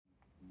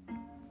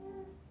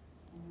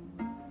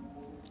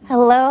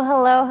Hello,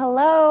 hello,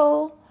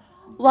 hello.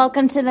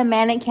 Welcome to the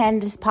Manic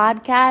Candace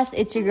podcast.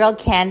 It's your girl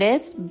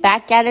Candace,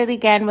 back at it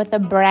again with a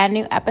brand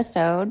new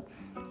episode.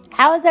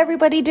 How is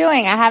everybody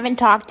doing? I haven't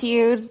talked to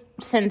you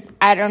since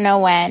I don't know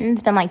when.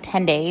 It's been like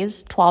 10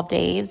 days, 12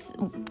 days.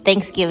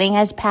 Thanksgiving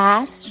has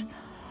passed.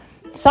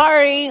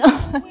 Sorry.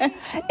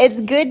 It's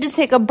good to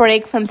take a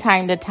break from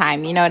time to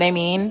time, you know what I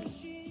mean?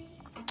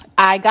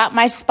 I got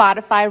my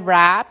Spotify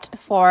Wrapped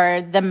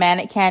for the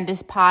Manic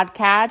Candace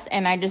podcast,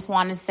 and I just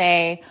want to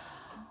say,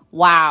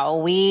 wow,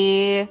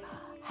 we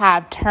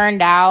have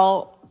turned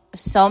out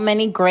so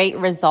many great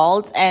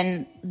results,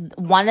 and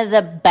one of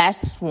the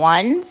best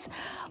ones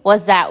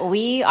was that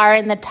we are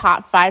in the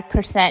top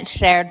 5%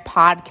 shared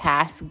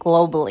podcasts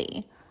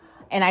globally.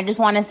 And I just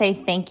want to say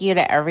thank you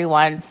to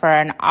everyone for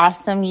an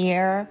awesome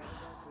year.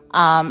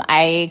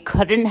 I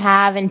couldn't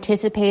have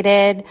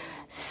anticipated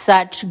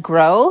such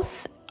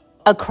growth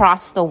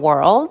across the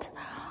world.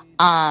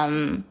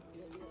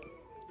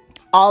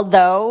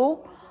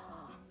 Although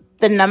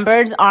the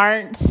numbers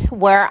aren't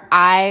where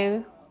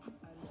I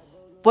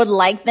would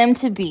like them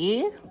to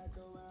be,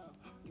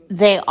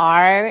 they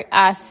are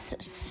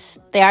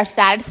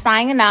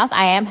satisfying enough.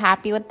 I am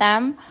happy with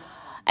them.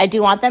 I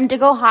do want them to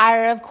go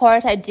higher, of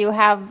course. I do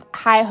have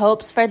high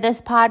hopes for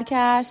this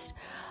podcast.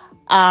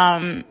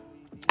 I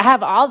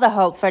have all the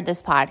hope for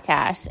this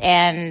podcast,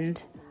 and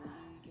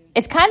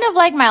it's kind of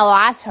like my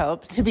last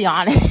hope, to be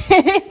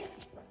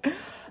honest.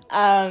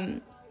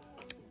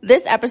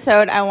 This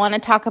episode, I want to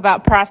talk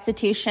about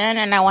prostitution,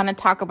 and I want to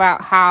talk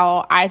about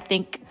how I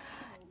think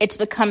it's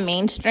become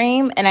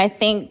mainstream. And I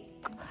think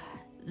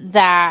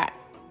that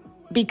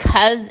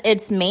because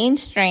it's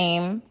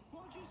mainstream,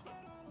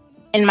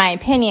 in my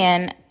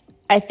opinion,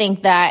 I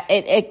think that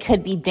it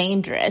could be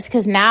dangerous,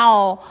 because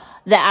now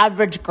the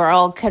average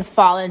girl could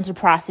fall into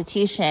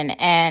prostitution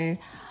and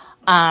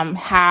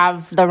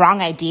have the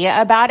wrong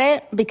idea about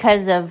it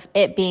because of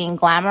it being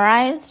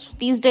glamorized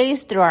these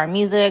days through our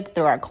music,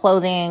 through our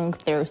clothing,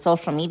 through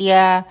social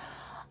media,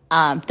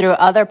 through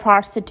other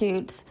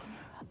prostitutes.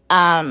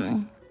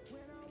 I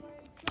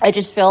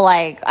feel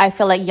like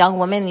young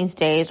women these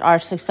days are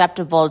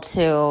susceptible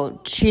to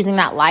choosing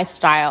that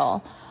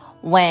lifestyle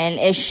when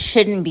it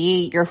shouldn't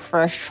be your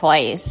first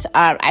choice.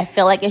 I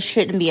feel like it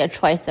shouldn't be a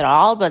choice at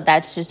all, but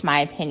that's just my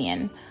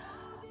opinion.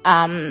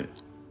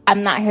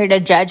 I'm not here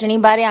to judge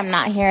anybody. I'm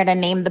not here to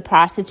name the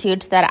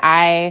prostitutes that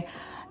I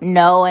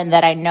know and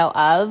that I know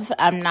of.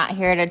 I'm not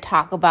here to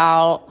talk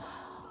about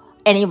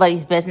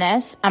anybody's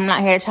business. I'm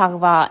not here to talk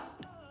about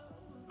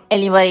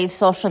anybody's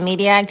social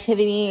media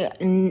activity,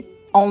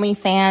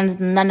 OnlyFans,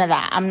 none of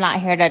that. I'm not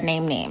here to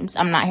name names.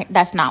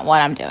 That's not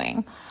what I'm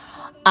doing.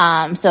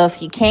 So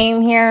if you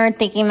came here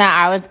thinking that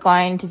I was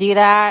going to do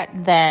that,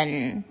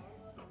 then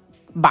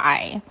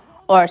bye.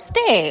 Or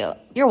stay.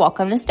 You're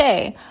welcome to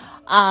stay.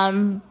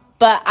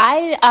 But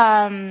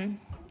I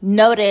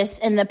noticed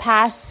in the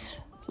past,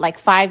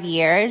 5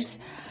 years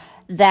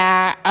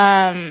that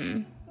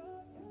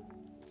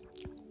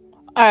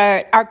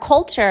our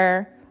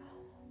culture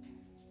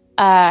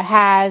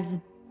has,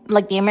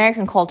 the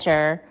American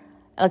culture,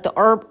 the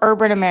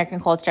urban American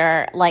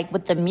culture,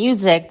 with the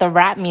music, the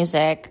rap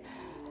music,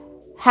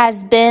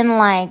 has been,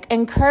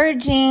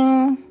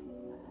 encouraging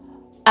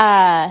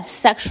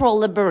sexual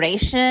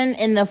liberation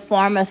in the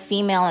form of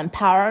female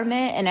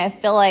empowerment. And I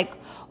feel like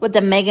with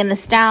the Megan Thee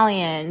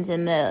Stallions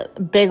and the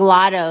Big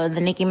Lotto,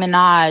 the Nicki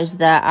Minaj,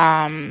 the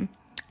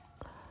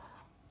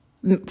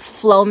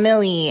Flo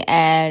Milli,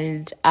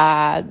 and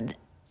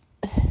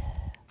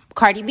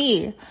Cardi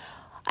B,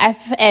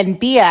 and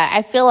Bia,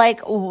 I feel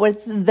like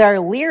with their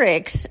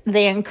lyrics,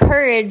 they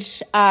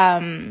encourage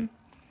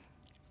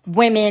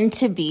women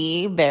to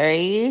be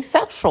very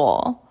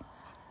sexual,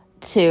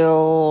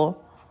 to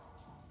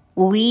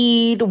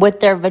lead with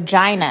their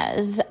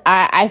vaginas.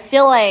 I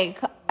feel like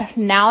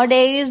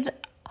nowadays,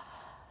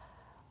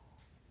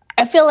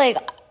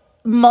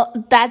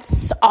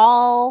 that's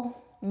all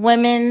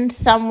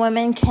some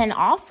women can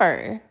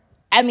offer.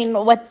 I mean,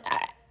 look,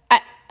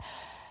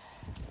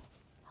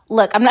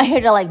 I'm not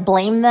here to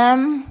blame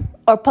them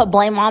or put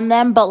blame on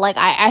them, but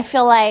I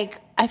feel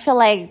like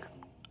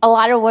a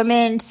lot of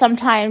women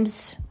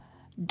sometimes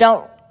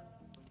don't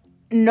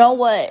even know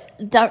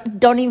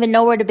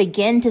where to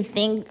begin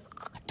to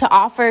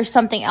offer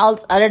something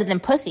else other than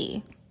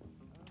pussy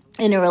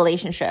in a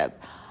relationship.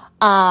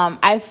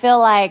 I feel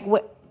like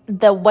what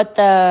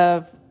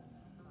the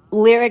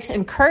lyrics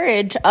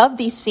encourage of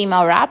these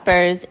female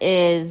rappers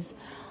is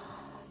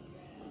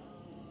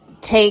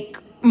take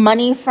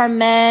money from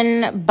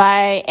men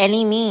by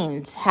any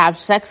means, have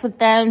sex with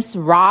them,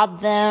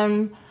 rob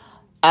them,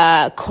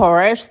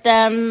 coerce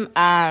them,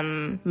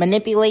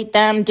 manipulate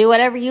them, do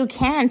whatever you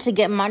can to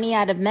get money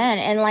out of men.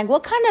 And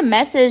what kind of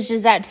message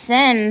does that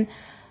send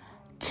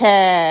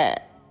to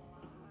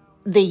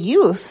the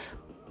youth?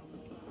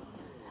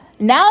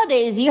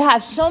 Nowadays, you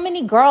have so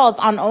many girls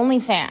on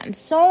OnlyFans,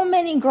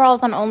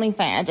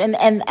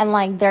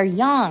 and they're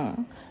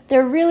young.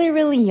 They're really,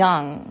 really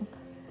young.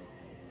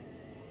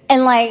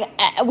 And like,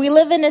 we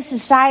live in a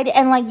society,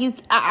 and like,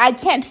 I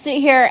can't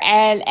sit here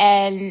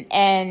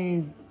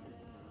and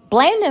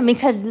blame them,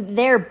 because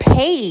they're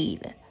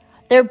paid.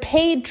 They're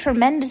paid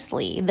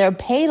tremendously. They're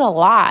paid a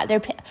lot.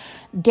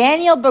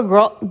 Danielle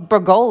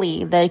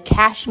Bergoli, the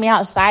Cash Me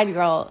Outside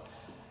girl,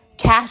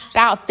 cashed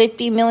out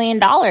 $50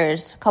 million a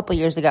couple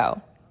years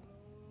ago.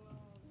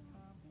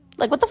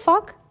 Like, what the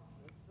fuck?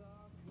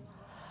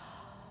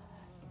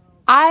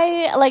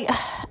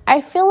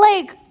 I feel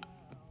like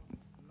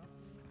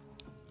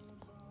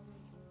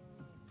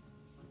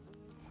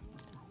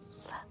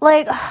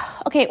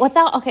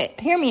okay,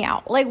 hear me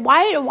out. Like,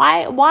 why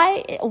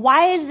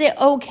is it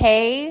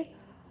okay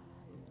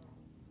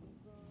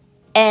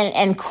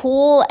and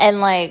cool, and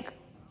like,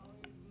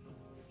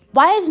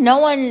 why has no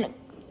one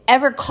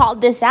ever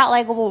called this out?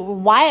 Like,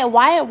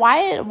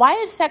 why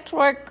is sex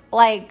work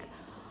like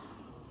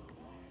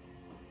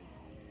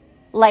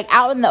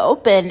out in the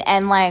open,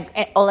 and like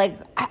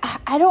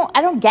I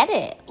don't get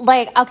it.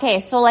 Like,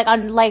 okay, so like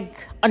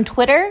on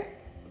Twitter,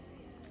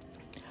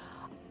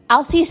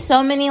 I'll see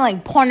so many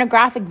like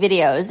pornographic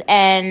videos,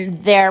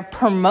 and their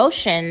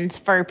promotions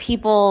for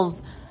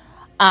people's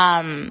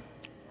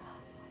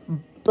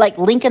like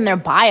link in their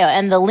bio,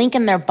 and the link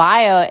in their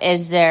bio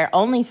is their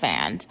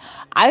OnlyFans.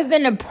 I've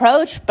been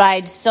approached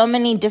by so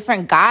many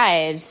different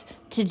guys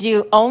to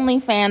do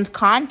OnlyFans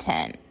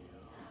content,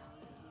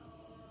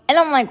 and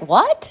I'm like,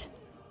 what?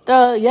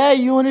 They're like, yeah,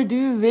 you want to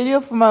do a video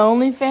for my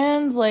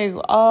OnlyFans? Like,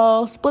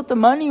 I'll split the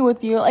money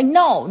with you. Like,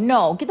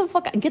 no, get the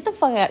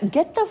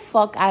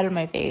fuck out of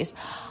my face.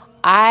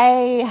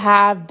 I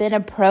have been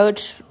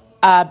approached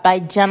by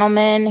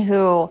gentlemen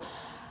who,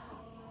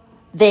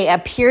 they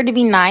appear to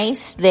be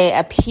nice, they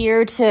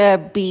appear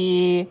to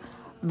be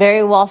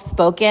very well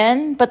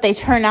spoken, but they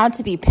turn out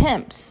to be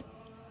pimps.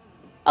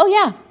 Oh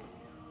yeah.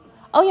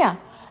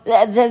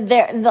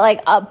 They're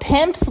like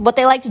pimps. What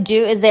they like to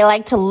do is they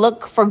like to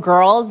look for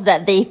girls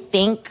that they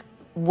think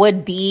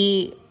would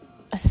be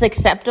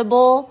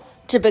acceptable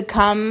to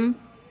become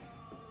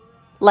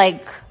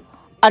like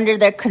under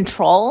their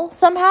control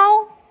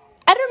somehow.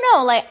 I don't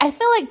know. Like, I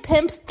feel like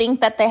pimps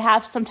think that they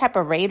have some type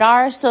of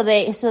radar, so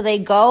they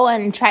go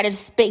and try to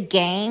spit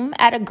game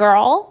at a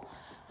girl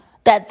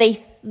that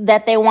they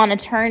want to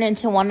turn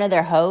into one of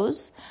their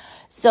hoes.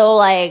 So,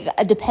 like,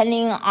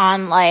 depending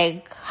on,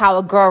 like, how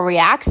a girl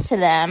reacts to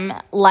them,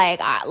 like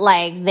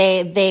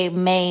they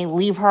may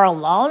leave her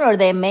alone, or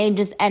they may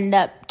just end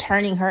up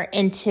turning her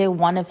into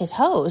one of his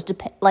hoes,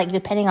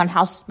 depending on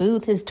how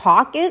smooth his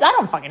talk is. I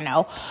don't fucking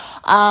know.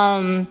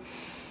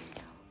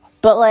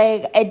 But,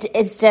 like,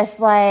 it's just,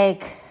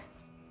 like,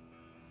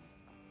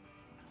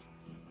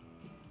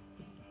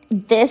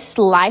 this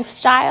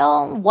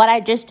lifestyle, what I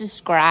just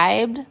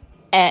described,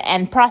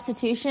 and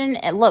prostitution.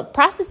 And look,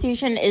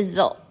 prostitution is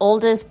the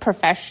oldest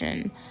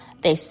profession,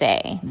 they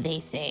say.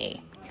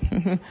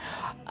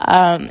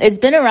 It's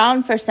been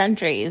around for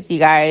centuries, you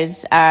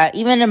guys.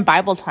 Even in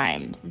Bible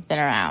times, it's been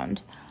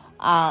around.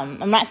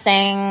 I'm not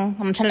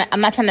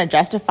trying to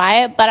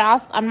justify it, but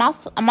I'm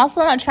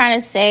also not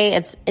trying to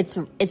say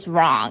it's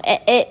wrong.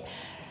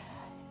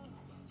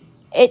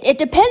 It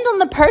depends on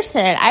the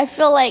person. I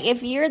feel like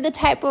if you're the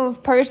type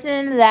of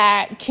person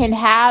that can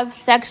have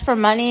sex for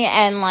money,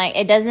 and like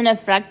it doesn't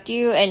affect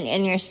you,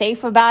 and you're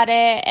safe about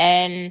it,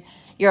 and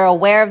you're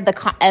aware of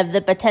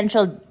the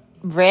potential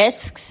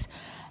risks,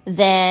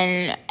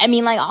 then I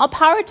mean, like, all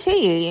power to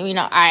you. You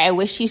know, I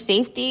wish you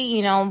safety.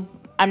 You know,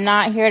 I'm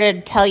not here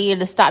to tell you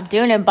to stop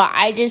doing it, but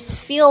I just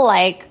feel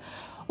like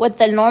with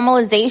the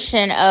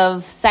normalization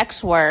of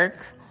sex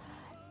work,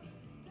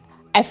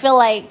 I feel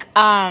like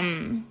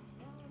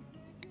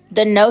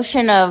the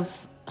notion of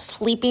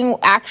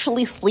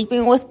actually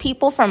sleeping with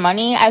people for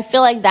money, I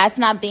feel like that's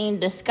not being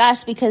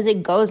discussed, because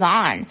it goes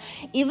on.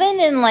 Even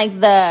in like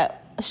the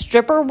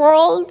stripper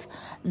world,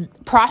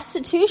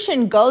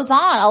 prostitution goes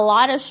on. A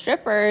lot of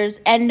strippers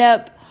end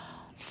up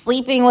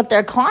sleeping with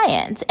their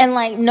clients, and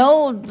like,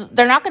 no,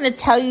 they're not going to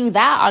tell you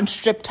that on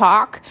Strip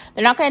Talk.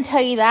 They're not going to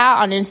tell you that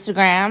on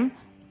Instagram.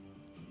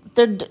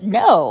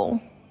 No.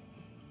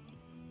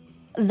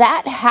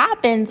 That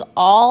happens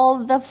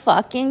all the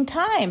fucking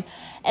time.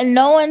 And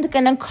no one's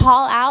going to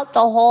call out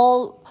the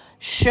whole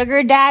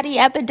sugar daddy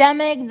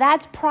epidemic.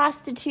 That's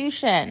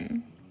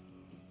prostitution.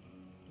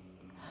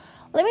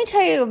 Let me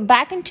tell you,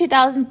 back in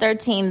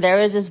 2013,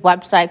 there was this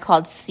website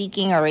called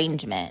Seeking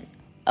Arrangement.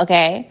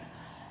 Okay?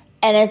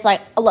 And it's like,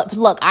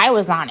 look, I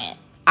was on it.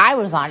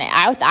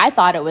 I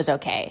thought it was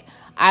okay.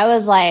 I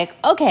was like,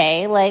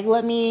 okay, like,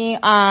 let me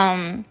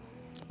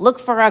look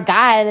for a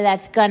guy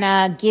that's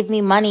gonna give me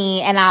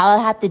money, and all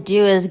I have to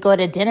do is go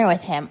to dinner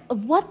with him.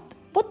 What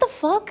the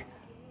fuck?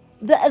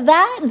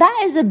 That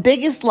is the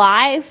biggest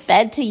lie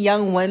fed to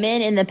young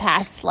women in the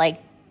past,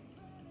 like,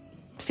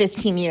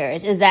 15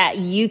 years, is that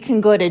you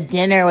can go to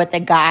dinner with a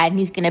guy and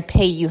he's gonna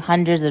pay you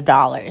hundreds of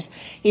dollars.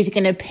 He's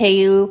gonna pay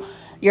you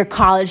your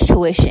college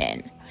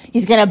tuition.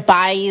 He's gonna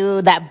buy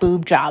you that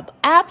boob job.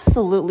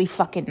 Absolutely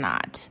fucking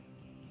not.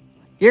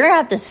 You're gonna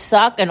have to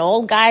suck an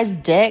old guy's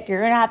dick.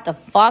 You're gonna have to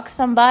fuck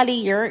somebody.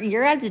 You're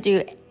gonna have to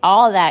do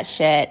all that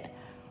shit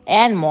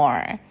and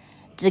more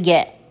to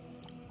get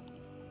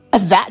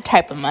that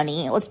type of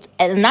money.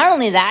 And not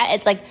only that,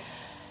 it's like,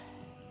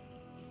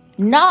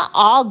 not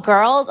all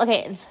girls,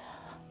 okay,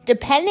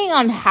 depending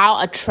on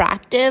how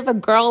attractive a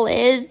girl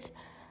is,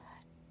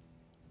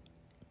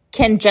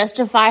 can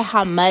justify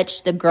how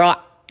much the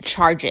girl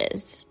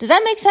charges. Does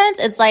that make sense?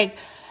 It's like,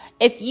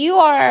 if you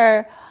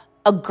are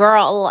a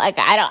girl, like,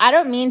 I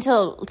don't mean to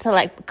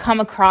like come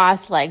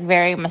across like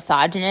very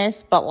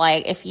misogynist, but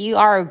like, if you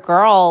are a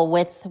girl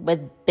with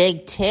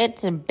big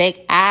tits and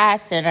big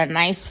ass and a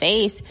nice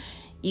face,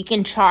 you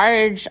can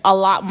charge a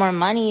lot more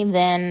money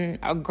than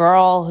a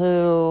girl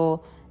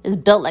who is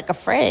built like a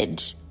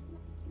fridge.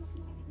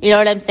 You know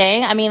what I'm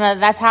saying? I mean,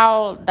 that's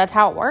how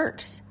it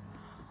works.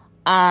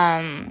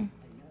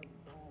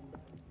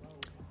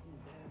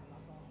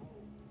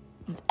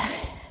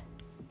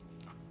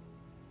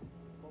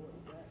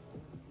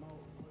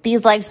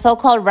 These like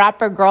so-called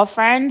rapper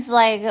girlfriends,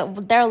 like,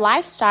 their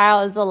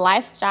lifestyle is a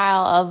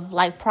lifestyle of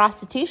like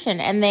prostitution,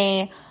 and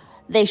they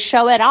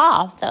show it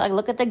off. They're like,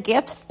 look at the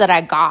gifts that I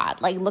got.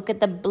 Like, look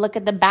at the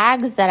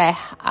bags that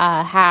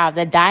I have,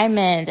 the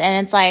diamonds.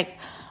 And it's like,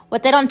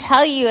 what they don't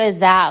tell you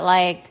is that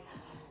like,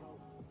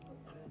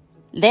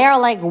 they're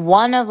like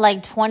one of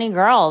like 20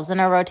 girls in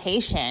a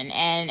rotation,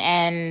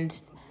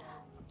 and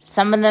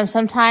some of them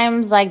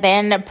sometimes like they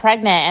end up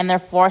pregnant and they're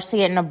forced to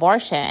get an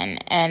abortion,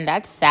 and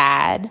that's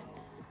sad.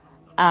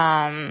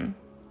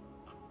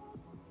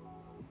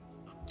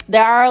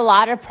 There are a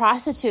lot of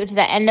prostitutes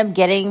that end up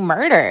getting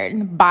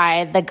murdered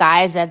by the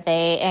guys that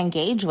they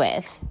engage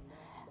with.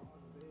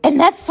 And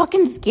that's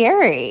fucking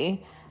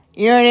scary.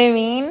 You know what I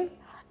mean?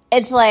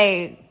 It's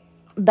like,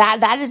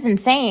 that is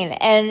insane.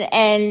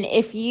 And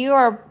if you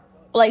are,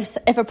 like,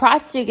 if a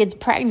prostitute gets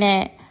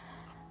pregnant,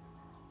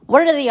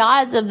 what are the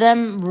odds of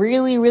them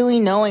really, really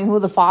knowing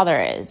who the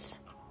father is?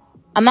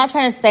 I'm not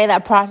trying to say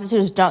that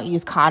prostitutes don't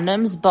use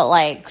condoms, but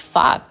like,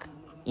 fuck.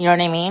 You know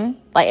what I mean?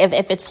 Like,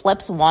 if it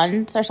slips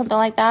once or something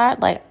like that,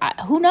 like,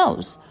 who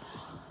knows?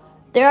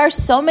 There are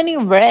so many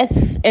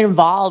risks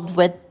involved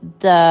with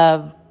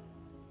the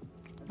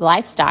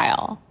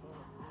lifestyle.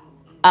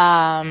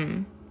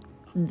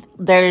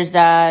 There's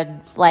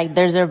a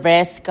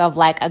risk of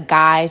like a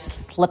guy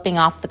slipping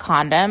off the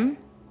condom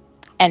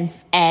and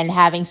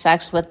having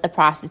sex with the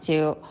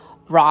prostitute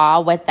raw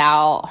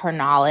without her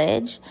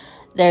knowledge.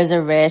 There's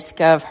a risk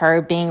of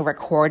her being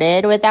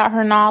recorded without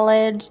her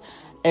knowledge.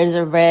 There's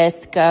a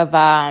risk of,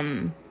 I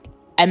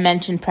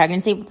mentioned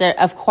pregnancy, but there,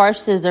 of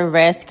course, there's a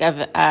risk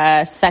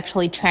of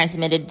sexually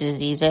transmitted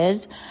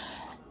diseases,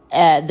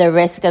 the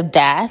risk of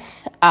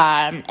death,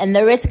 and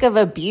the risk of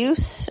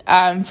abuse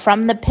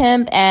from the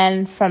pimp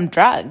and from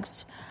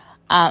drugs.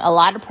 A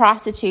lot of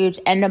prostitutes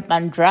end up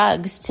on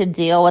drugs to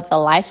deal with the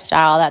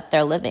lifestyle that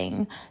they're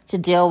living, to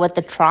deal with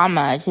the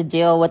trauma, to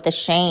deal with the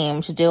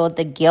shame, to deal with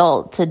the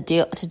guilt, to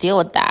deal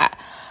with that.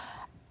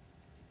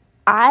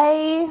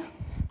 I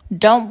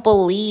don't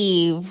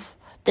believe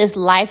this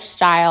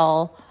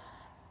lifestyle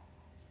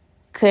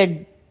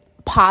could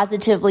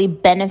positively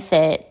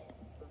benefit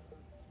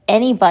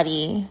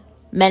anybody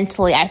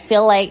mentally. I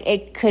feel like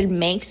it could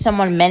make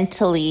someone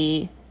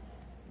mentally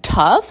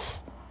tough,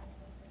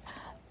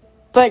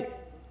 but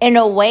in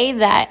a way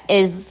that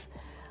is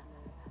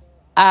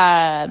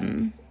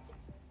in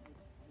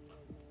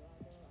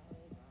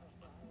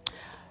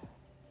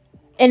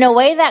a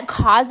way that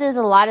causes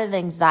a lot of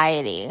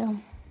anxiety,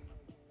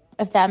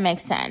 if that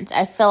makes sense.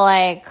 I feel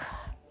like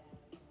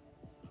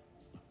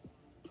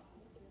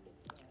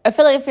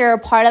if you're a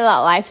part of that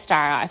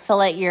lifestyle, I feel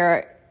like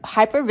you're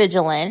hyper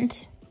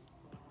vigilant,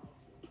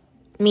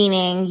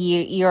 meaning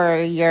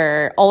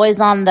you're always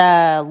on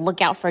the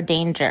lookout for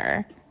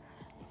danger,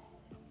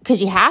 because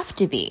you have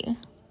to be.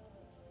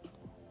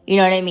 You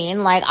know what I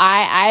mean? Like,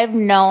 I've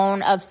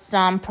known of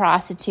some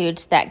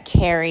prostitutes that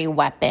carry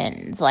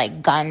weapons,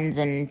 like guns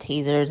and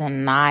tasers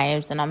and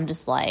knives, and I'm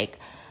just like,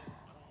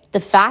 the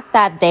fact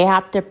that they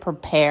have to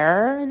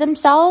prepare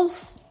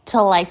themselves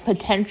to like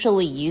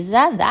potentially use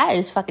that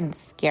is fucking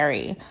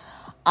scary.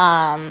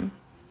 A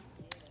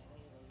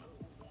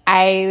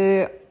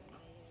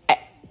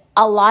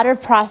lot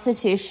of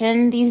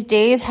prostitution these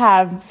days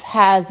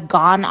has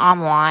gone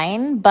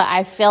online, but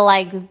I feel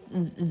like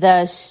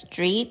the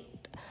street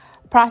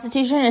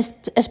prostitution,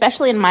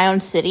 especially in my own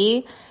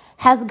city,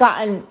 has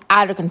gotten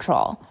out of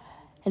control.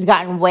 Has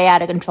gotten way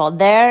out of control.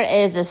 There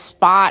is a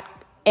spot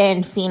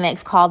in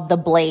Phoenix called The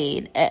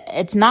Blade.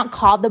 It's not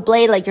called The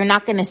Blade. Like, you're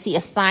not going to see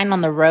a sign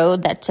on the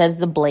road that says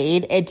The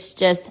Blade. It's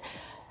just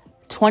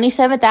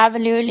 27th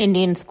Avenue and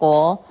Indian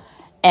School.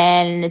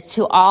 And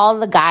to all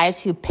the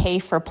guys who pay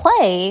for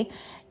play,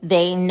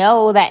 they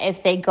know that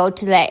if they go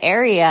to that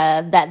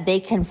area, that they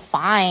can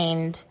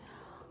find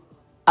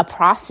a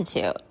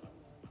prostitute.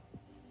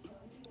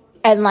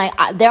 And like,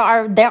 there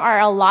are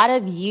a lot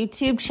of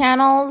YouTube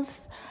channels.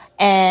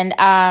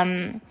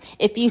 And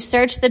if you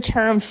search the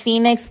term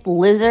Phoenix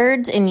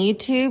lizards in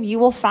YouTube, you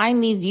will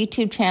find these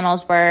YouTube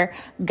channels where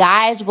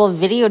guys will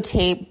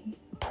videotape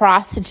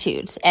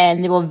prostitutes,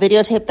 and they will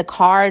videotape the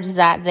cars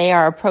that they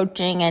are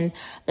approaching and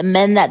the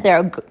men that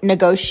they're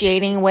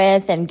negotiating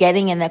with and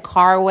getting in the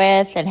car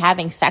with and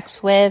having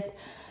sex with.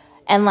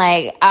 And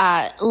what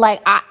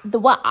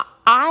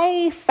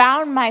I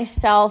found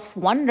myself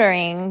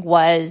wondering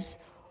was,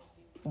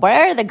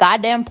 where are the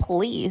goddamn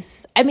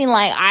police? I mean,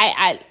 like,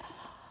 I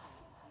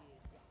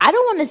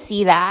don't want to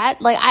see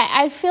that. Like,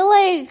 I feel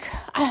like,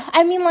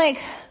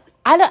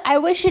 I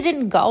wish it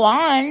didn't go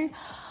on.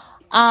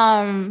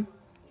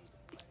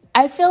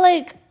 I feel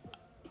like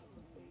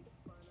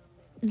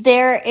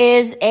there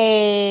is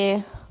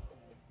a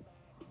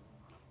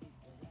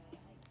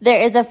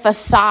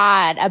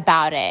facade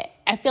about it.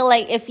 I feel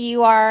like if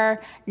you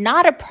are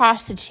not a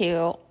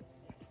prostitute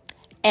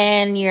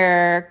and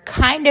you're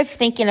kind of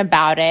thinking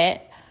about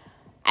it,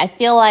 I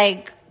feel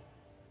like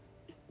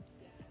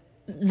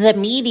the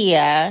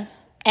media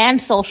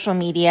and social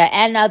media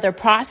and other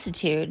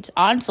prostitutes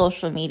on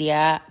social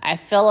media, I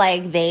feel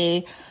like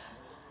they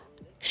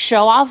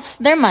show off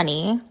their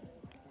money,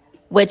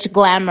 which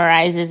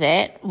glamorizes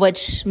it,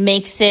 which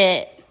makes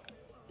it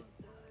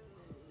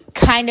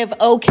kind of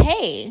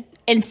okay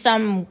in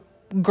some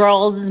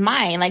girls'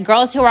 mind. Like,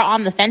 girls who are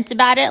on the fence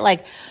about it,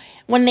 like,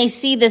 when they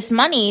see this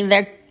money,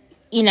 they're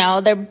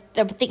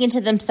thinking to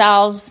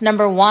themselves,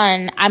 number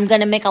one, I'm going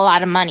to make a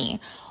lot of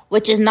money,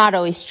 which is not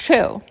always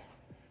true.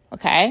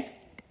 Okay?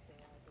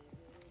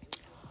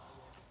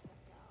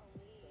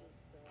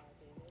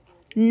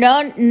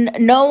 No,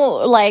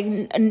 like,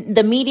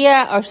 the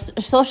media or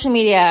social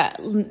media,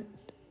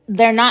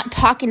 they're not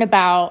talking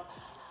about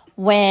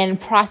when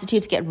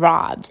prostitutes get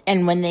robbed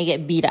and when they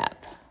get beat up.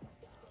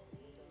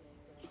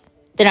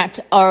 They're not,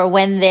 or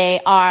when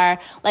they are,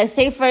 like,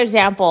 say, for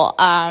example,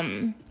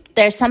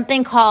 there's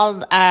something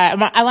called,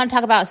 I want to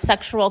talk about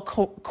sexual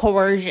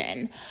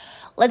coercion.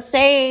 Let's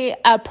say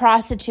a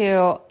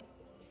prostitute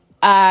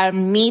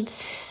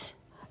meets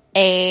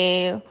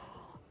a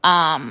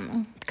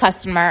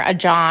customer, a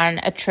John,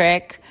 a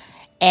trick,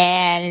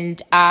 and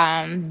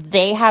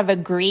they have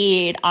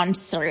agreed on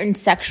certain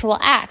sexual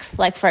acts.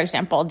 Like, for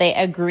example, they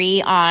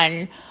agree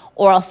on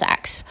oral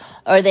sex,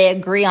 or they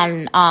agree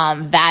on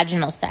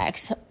vaginal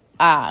sex.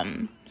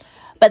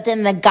 But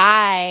then the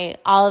guy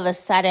all of a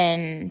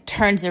sudden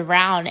turns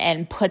around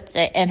and puts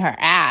it in her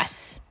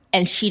ass,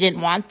 and she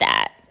didn't want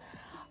that.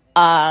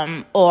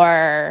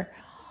 Or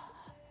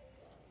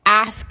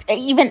ask,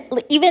 even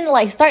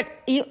like, start,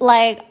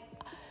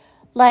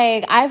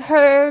 like, I've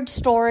heard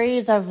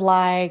stories of,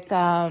 like,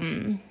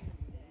 I'm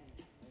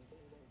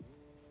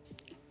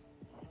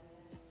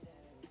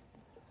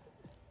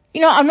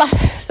not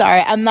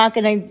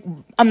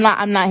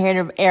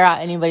here to air out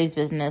anybody's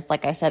business,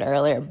 like I said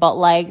earlier, but,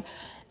 like,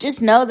 just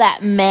know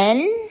that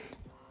men,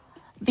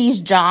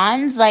 these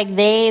Johns, like,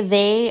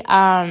 they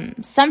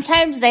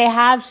sometimes they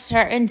have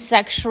certain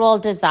sexual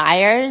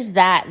desires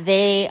that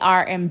they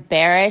are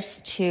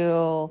embarrassed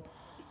to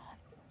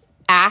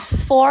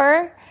ask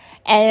for.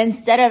 And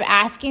instead of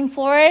asking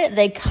for it,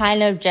 they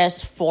kind of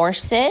just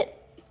force it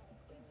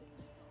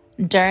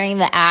during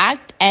the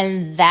act,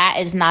 and that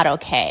is not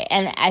okay.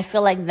 And I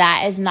feel like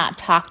that is not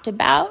talked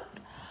about.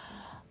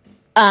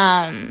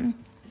 I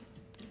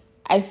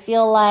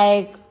feel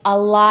like a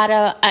lot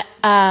of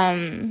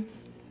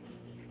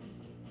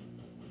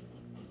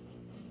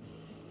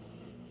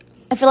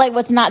I feel like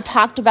what's not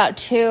talked about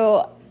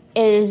too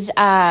is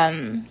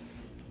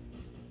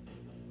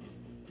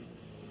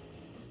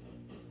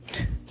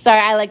sorry,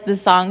 I like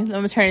this song. I'm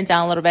gonna turn it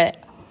down a little bit.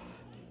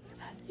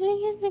 She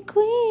is the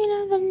queen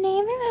of the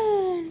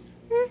neighborhood.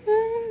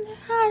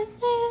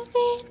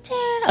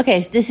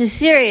 Okay, so this is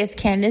serious,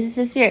 Ken. This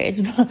is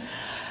serious.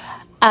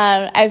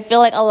 I feel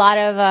like a lot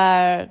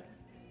of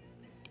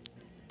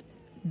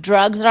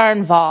drugs are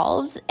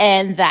involved,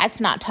 and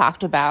that's not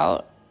talked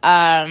about.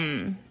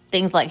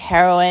 Things like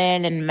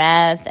heroin and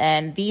meth,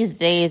 and these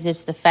days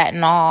it's the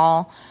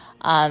fentanyl,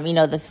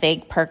 the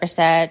fake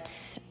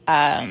Percocets,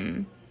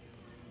 and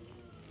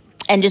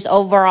just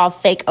overall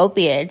fake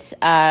opiates.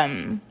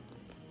 And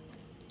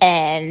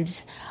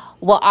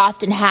what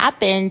often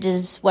happens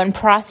is when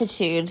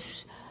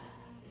prostitutes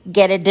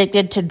get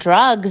addicted to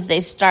drugs,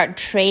 they start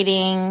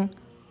trading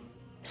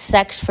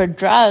sex for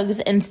drugs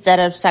instead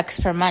of sex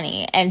for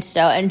money. And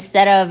so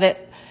instead of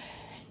it,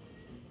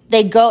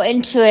 they go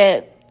into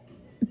it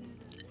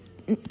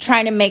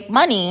trying to make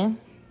money,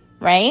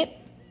 right?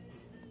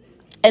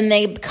 And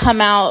they come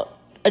out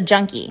a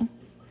junkie.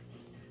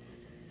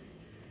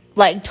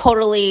 Like,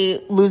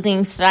 totally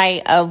losing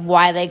sight of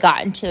why they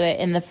got into it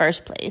in the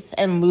first place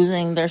and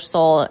losing their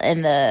soul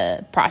in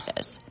the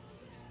process.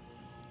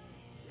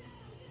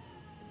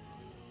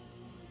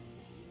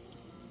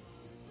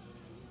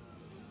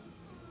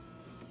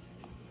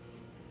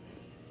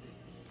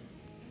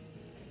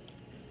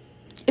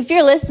 If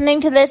you're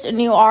listening to this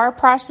and you are a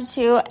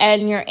prostitute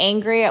and you're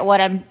angry at what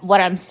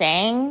I'm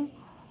saying,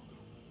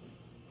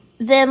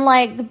 then,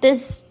 like,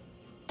 this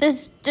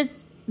just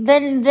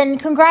then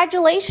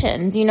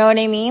congratulations, you know what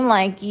I mean?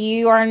 Like,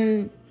 you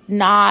are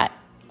not,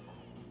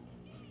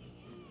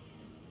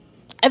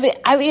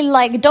 I mean,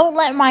 like, don't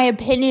let my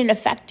opinion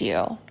affect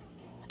you.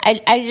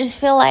 I just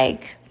feel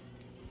like,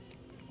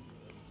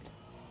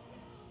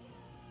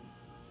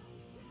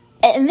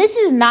 and this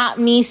is not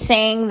me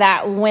saying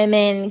that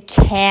women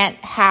can't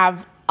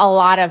have a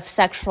lot of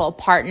sexual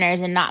partners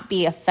and not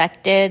be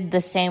affected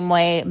the same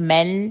way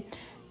men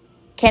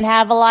can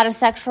have a lot of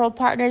sexual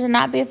partners and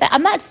not be affected.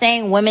 I'm not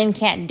saying women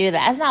can't do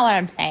that. That's not what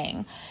I'm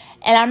saying.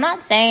 And I'm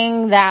not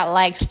saying that,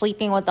 like,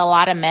 sleeping with a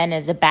lot of men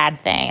is a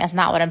bad thing. That's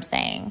not what I'm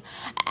saying.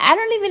 I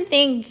don't even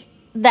think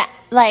that,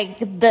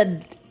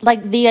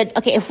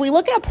 okay, if we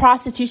look at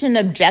prostitution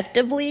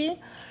objectively,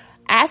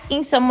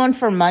 asking someone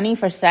for money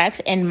for sex,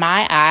 in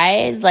my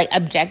eyes, like,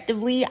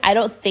 objectively, I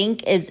don't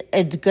think it's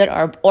good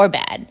or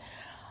bad.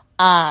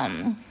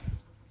 But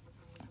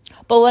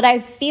what I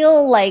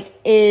feel like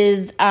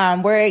is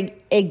where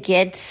it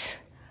gets,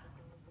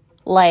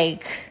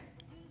 like,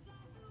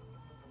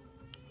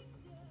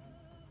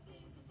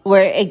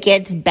 where it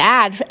gets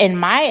bad, in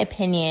my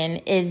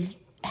opinion, is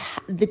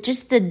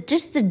just the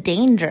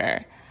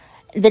danger.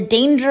 The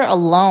danger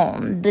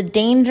alone, the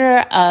danger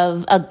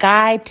of a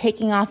guy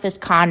taking off his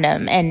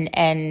condom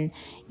and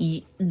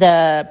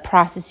the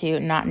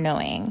prostitute not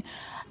knowing,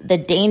 the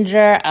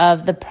danger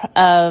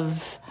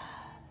of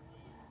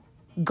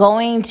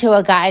going to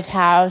a guy's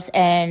house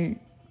and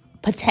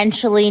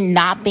potentially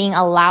not being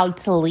allowed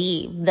to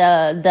leave,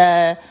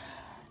 the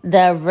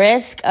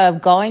risk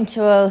of going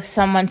to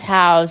someone's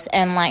house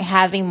and, like,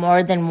 having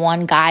more than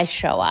one guy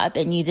show up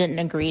and you didn't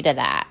agree to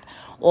that,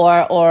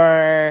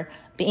 or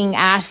being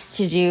asked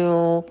to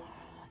do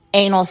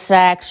anal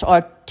sex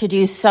or to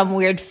do some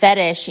weird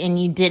fetish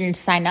and you didn't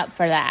sign up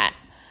for that.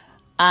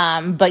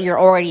 But you're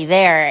already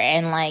there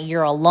and, like,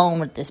 you're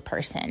alone with this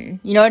person.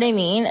 You know what I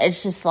mean?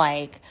 It's just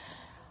like,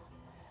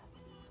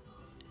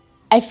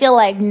 I feel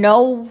like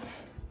no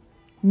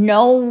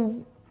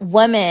woman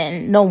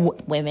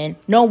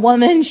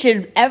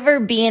should ever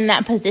be in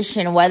that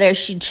position, whether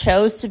she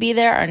chose to be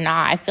there or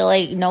not. I feel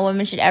like no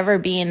woman should ever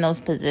be in those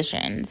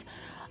positions.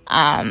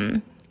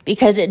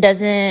 Because it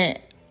doesn't,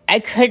 I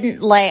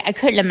couldn't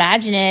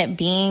imagine it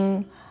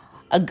being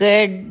a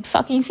good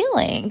fucking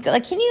feeling.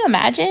 Like, can you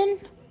imagine?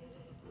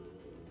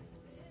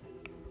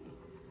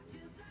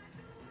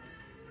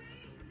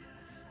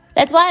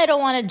 That's why I don't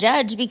want to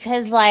judge,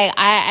 because, like,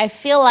 I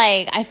feel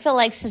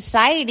like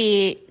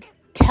society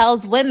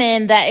tells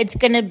women that it's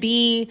going to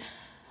be,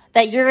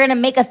 that you're going to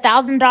make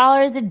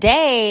 $1,000 a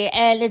day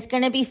and it's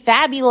going to be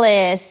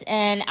fabulous,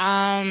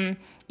 and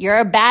you're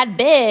a bad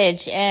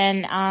bitch,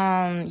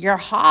 and you're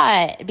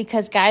hot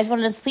because guys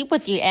want to sleep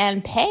with you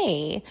and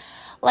pay.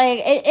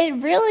 Like,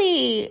 it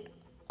really,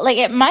 like,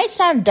 it might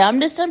sound dumb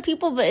to some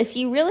people, but if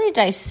you really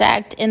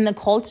dissect in the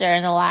culture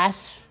in the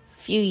last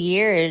few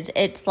years,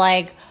 it's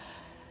like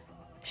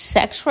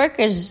sex work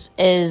is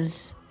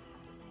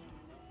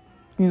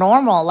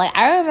normal. Like,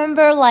 I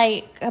remember,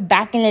 like,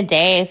 back in the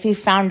day, if you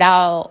found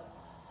out,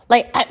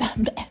 like,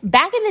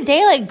 back in the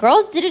day, like,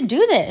 girls didn't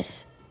do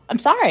this. I'm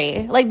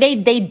sorry. Like, they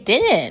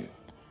didn't.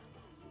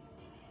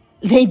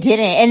 They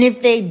didn't. And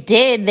if they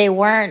did, they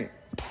weren't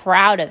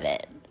proud of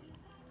it.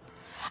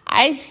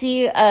 I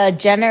see a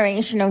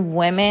generation of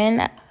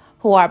women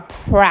who are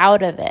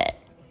proud of it.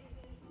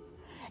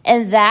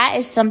 And that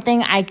is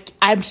something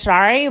I'm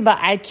sorry, but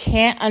I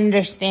can't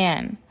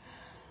understand.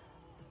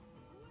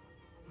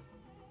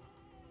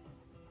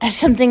 It's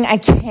something I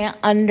can't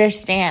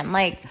understand.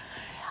 Like,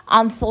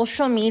 on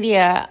social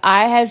media,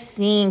 I have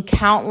seen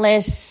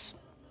countless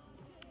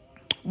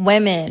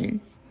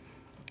women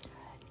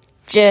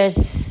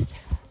just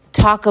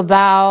talk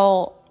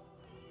about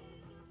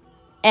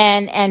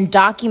and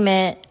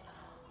document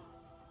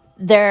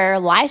their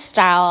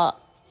lifestyle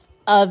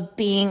of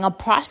being a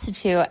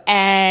prostitute,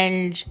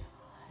 and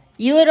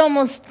you would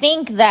almost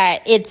think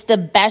that it's the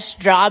best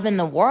job in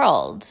the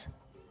world.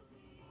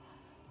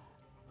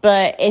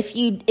 But if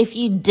you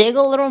dig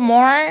a little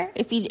more,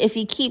 if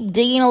you keep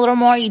digging a little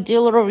more, you do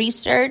a little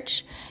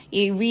research,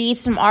 you read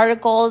some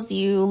articles,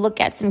 you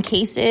look at some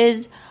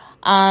cases,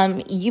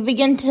 you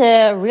begin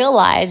to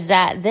realize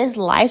that this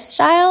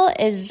lifestyle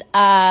is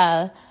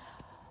in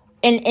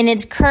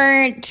its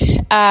current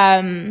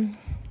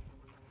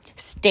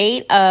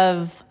state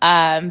of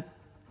the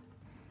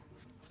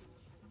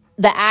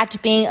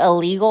act being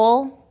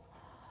illegal.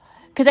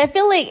 Because I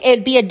feel like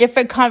it'd be a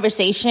different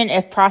conversation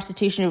if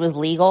prostitution was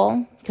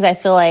legal. Because I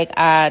feel like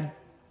I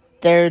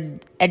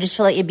just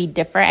feel like it'd be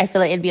different. I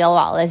feel like it'd be a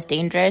lot less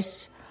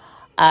dangerous.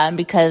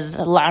 Because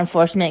law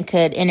enforcement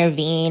could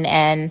intervene,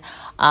 and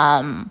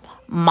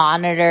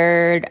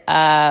monitored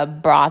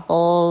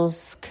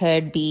brothels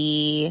could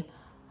be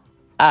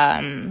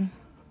a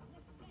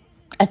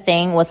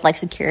thing with, like,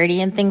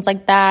 security and things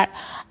like that.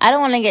 I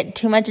don't want to get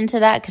too much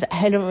into that because I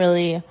haven't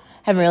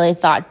really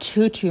thought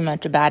too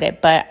much about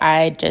it. But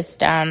I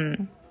just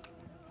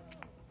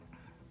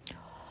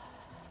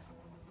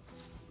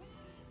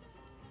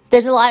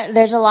there's a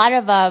lot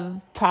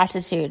of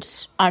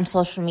prostitutes on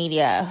social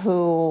media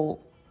who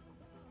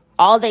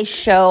all they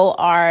show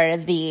are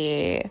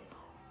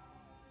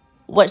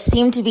what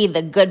seem to be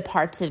the good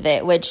parts of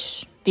it,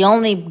 which the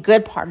only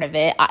good part of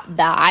it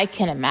that I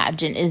can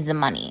imagine is the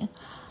money.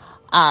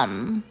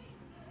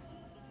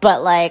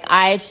 But like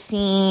I've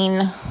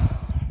seen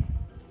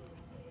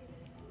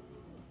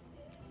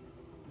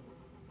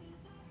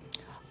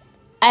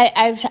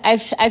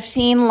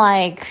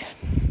like,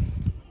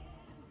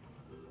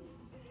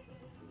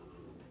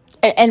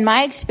 in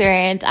my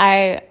experience,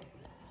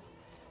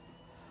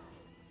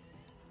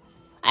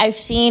 I've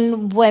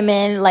seen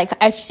women, like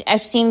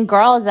I've seen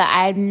girls that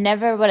I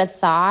never would have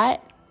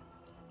thought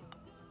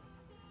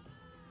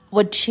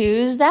would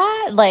choose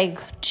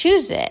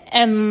it.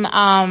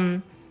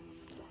 And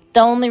the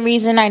only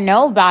reason I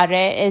know about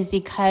it is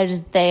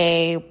because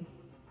they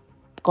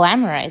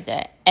glamorize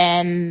it.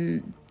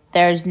 And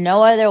there's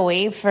no other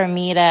way for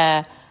me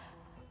to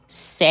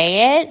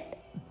say it,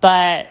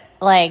 but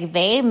like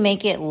they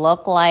make it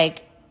look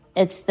like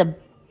it's the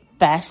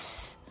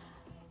best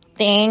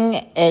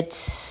thing.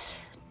 It's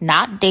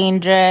not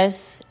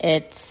dangerous.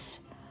 It's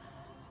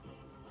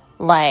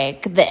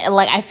like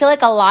I feel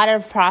like a lot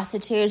of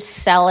prostitutes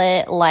sell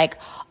it like,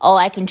 oh,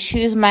 I can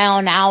choose my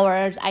own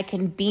hours. I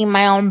can be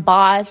my own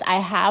boss. I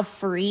have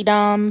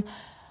freedom.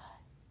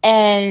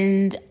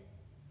 And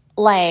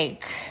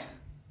like,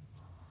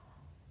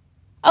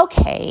 I'll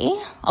give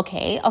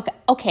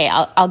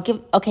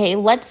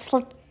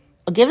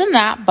them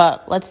that,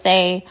 but let's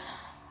say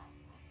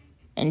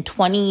in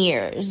 20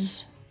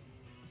 years,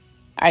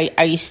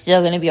 are you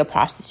still going to be a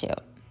prostitute?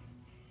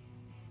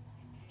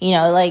 You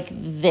know, like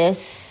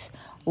this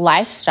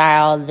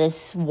lifestyle,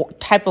 this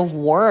type of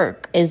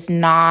work is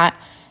not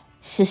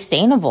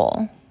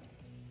sustainable.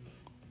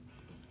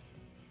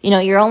 You know,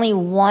 you're only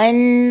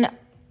one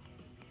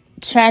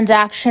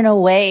transaction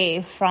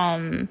away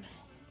from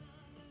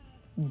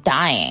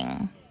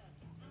dying,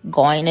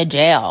 going to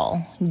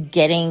jail,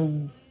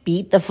 getting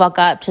beat the fuck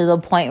up to the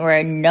point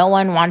where no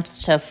one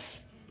wants to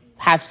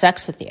have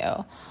sex with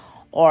you,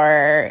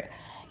 or,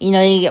 you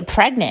know, you get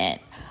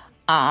pregnant.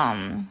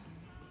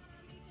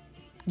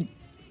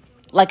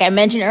 Like I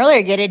mentioned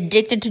earlier, get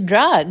addicted to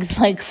drugs.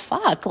 Like,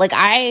 fuck. Like,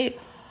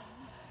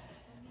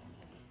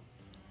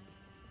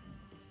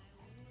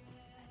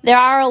 there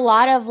are a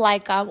lot of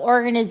like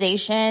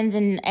organizations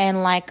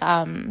and like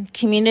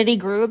community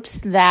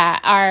groups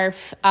that are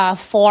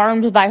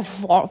formed by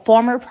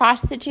former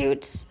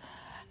prostitutes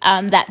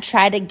that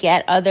try to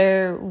get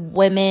other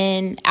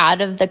women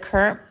out of the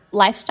current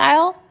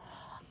lifestyle.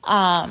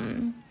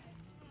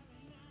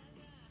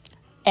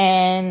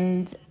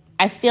 And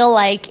I feel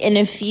like in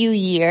a few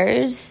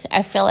years,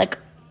 I feel like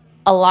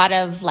a lot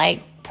of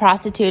like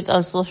prostitutes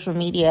on social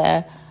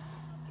media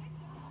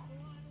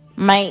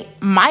might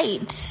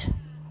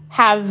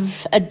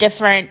have a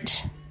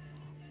different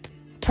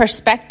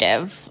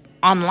perspective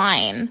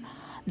online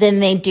than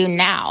they do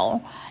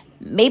now.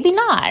 Maybe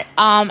not.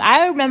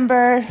 I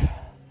remember,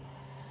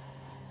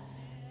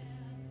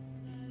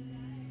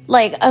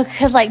 like,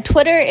 because like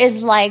Twitter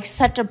is like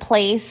such a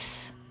place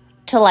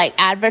to like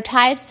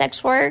advertise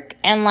sex work,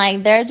 and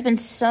like there's been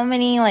so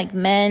many like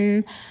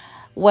men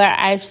where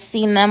I've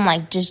seen them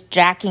like just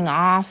jacking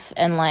off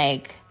and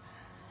like,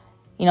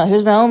 you know,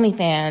 here's my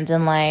OnlyFans,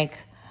 and like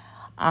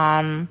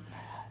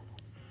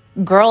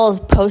girls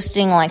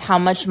posting like how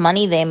much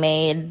money they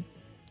made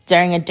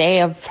during a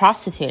day of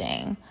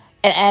prostituting.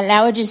 And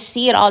I would just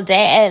see it all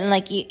day, and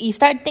like you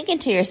start thinking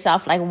to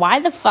yourself, like, why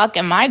the fuck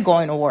am I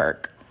going to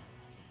work?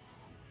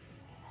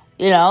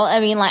 You know, I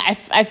mean, like,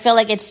 I feel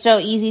like it's so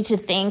easy to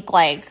think,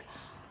 like,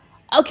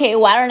 okay,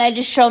 why don't I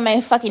just show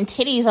my fucking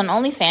titties on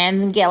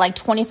OnlyFans and get, like,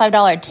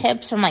 $25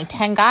 tips from, like,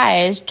 10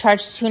 guys,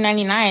 charge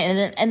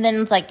 $2.99, and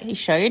then it's like, you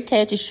show your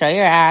tits, you show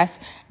your ass,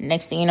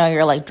 next thing you know,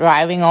 you're, like,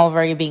 driving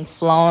over, you're being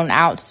flown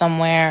out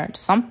somewhere,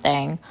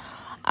 something.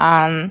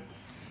 And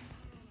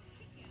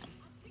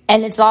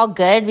it's all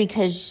good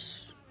because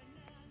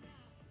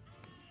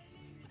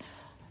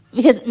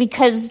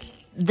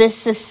this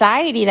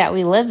society that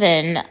we live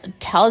in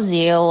tells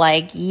you,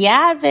 like,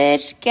 yeah,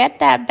 bitch, get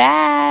that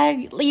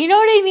bag. You know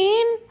what I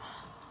mean?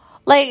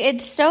 Like,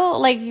 it's so,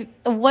 like,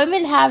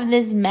 women have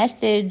this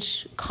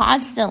message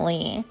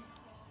constantly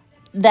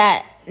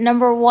that,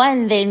 number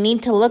one, they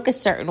need to look a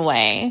certain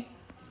way.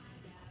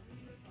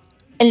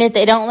 And if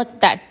they don't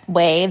look that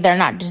way, they're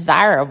not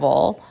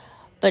desirable.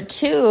 But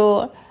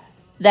two,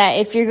 that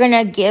if you're going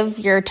to give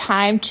your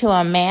time to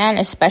a man,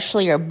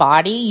 especially your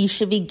body, you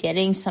should be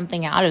getting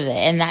something out of it.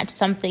 And that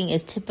something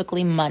is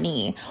typically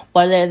money,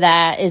 whether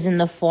that is in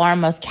the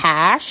form of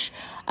cash,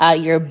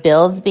 your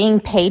bills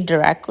being paid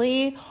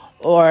directly,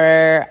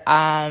 or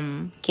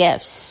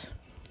gifts.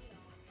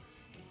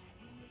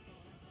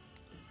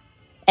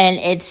 And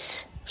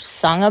it's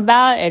sung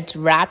about, it's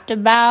rapped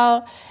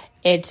about,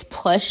 it's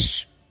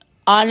pushed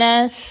on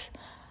us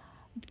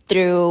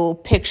through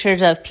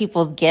pictures of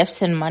people's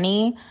gifts and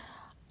money.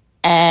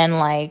 And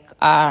like,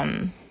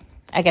 I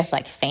guess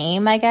like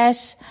fame, I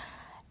guess.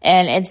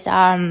 And it's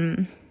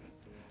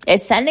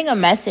sending a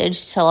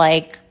message to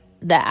like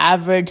the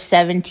average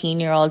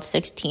 17-year-old,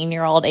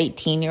 16-year-old,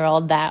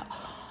 18-year-old that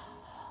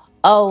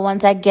oh,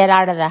 once I get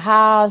out of the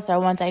house or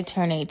once I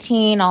turn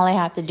 18, all I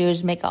have to do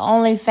is make an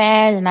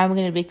OnlyFans and I'm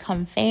going to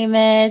become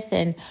famous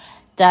and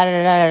da da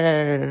da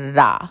da da da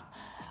da.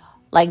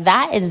 Like,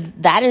 that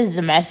is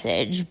the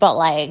message. But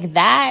like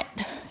that,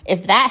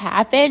 if that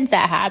happens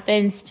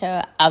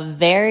to a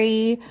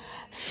very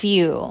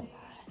few.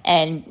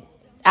 And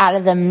out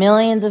of the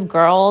millions of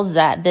girls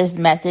that this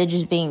message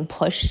is being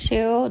pushed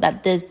to,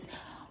 that this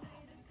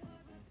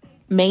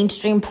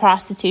mainstream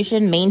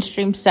prostitution,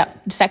 mainstream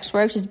sex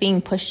work is being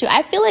pushed to,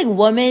 I feel like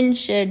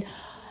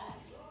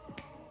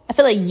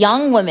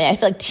young women, I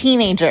feel like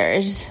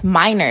teenagers,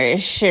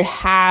 minors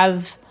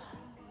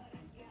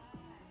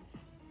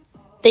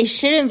they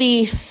shouldn't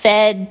be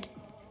fed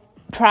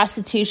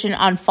prostitution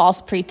on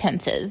false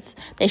pretenses.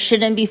 They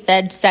shouldn't be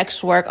fed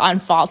sex work on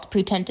false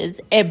pretenses.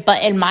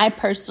 But in my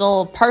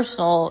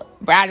personal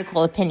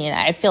radical opinion,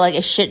 I feel like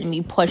it shouldn't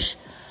be pushed.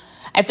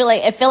 I feel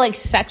like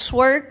sex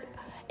work,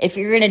 if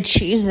you're going to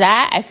choose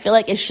that, I feel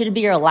like it should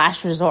be your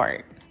last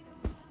resort.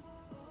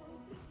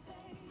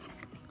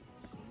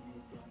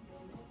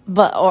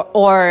 But,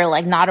 or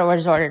like not a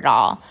resort at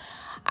all.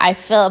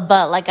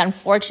 But like,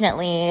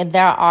 unfortunately,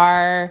 there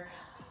are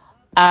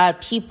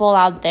people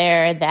out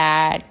there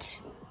that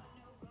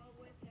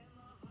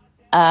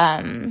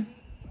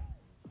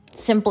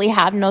simply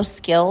have no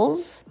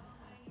skills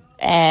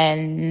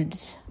and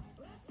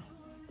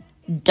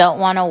don't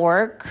want to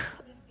work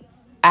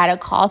at a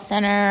call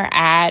center,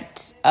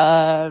 at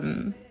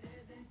the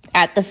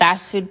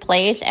fast food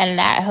place, and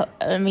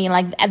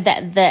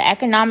the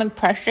economic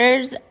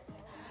pressures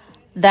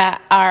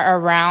that are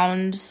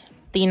around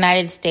the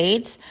United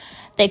States,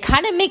 they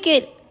kind of make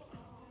it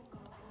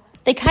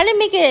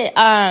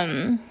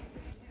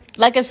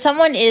like if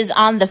someone is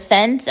on the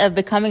fence of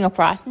becoming a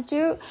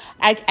prostitute,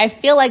 I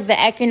feel like the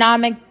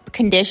economic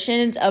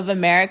conditions of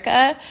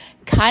America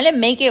kind of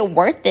make it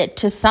worth it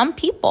to some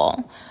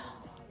people.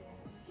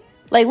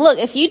 Like, look,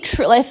 if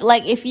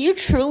you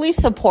truly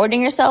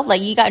supporting yourself,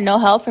 like you got no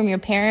help from your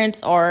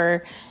parents,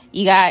 or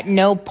you got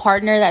no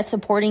partner that's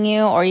supporting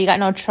you, or you got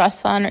no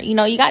trust fund, or,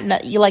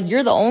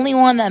 you're the only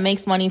one that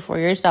makes money for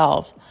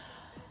yourself,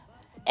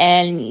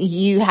 and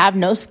you have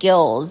no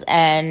skills,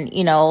 and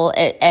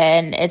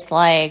it's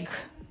like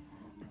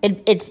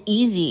it's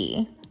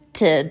easy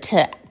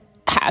to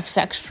have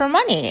sex for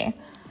money,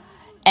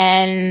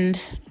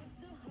 and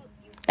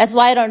that's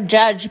why I don't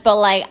judge. But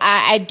like,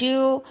 I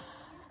do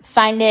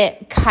find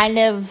it kind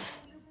of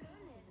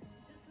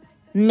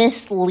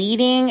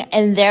misleading,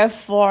 and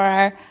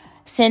therefore,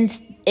 since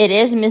it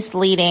is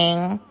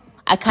misleading,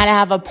 I kind of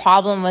have a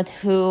problem with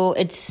who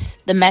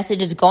the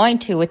message is going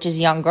to, which is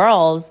young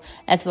girls.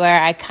 That's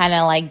where I kind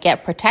of like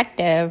get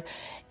protective,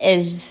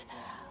 is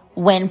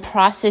when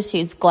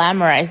prostitutes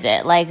glamorize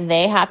it. Like,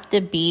 they have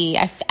to be,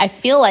 I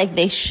feel like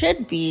they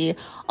should be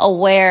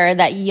aware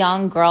that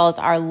young girls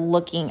are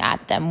looking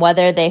at them,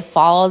 whether they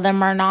follow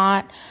them or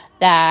not,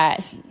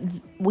 that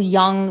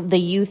the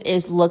youth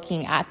is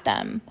looking at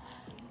them.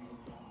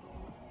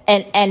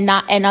 And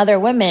other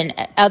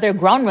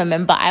grown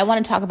women, but I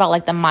want to talk about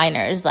like the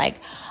minors. Like,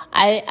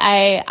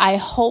 I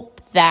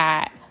hope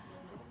that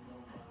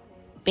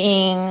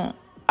being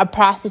a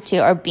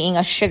prostitute or being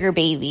a sugar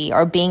baby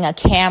or being a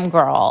cam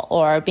girl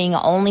or being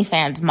an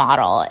OnlyFans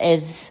model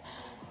is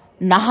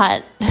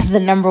not the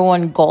number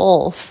one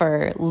goal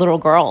for little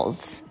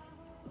girls.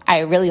 I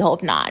really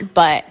hope not,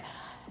 but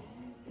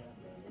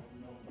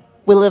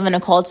we live in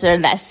a culture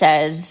that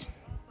says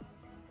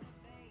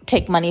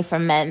take money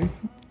from men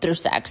through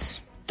sex,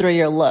 through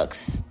your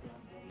looks,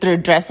 through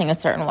dressing a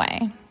certain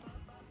way.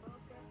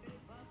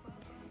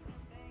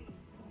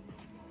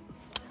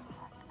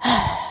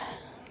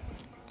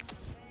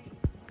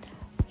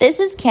 This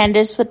is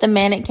Candace with the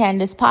Manic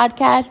Candace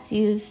podcast.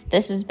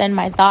 This has been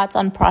my thoughts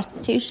on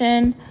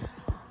prostitution,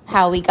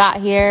 how we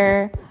got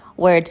here,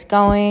 where it's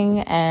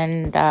going,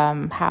 and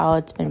how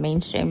it's been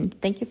mainstream.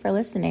 Thank you for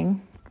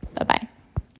listening. Bye-bye.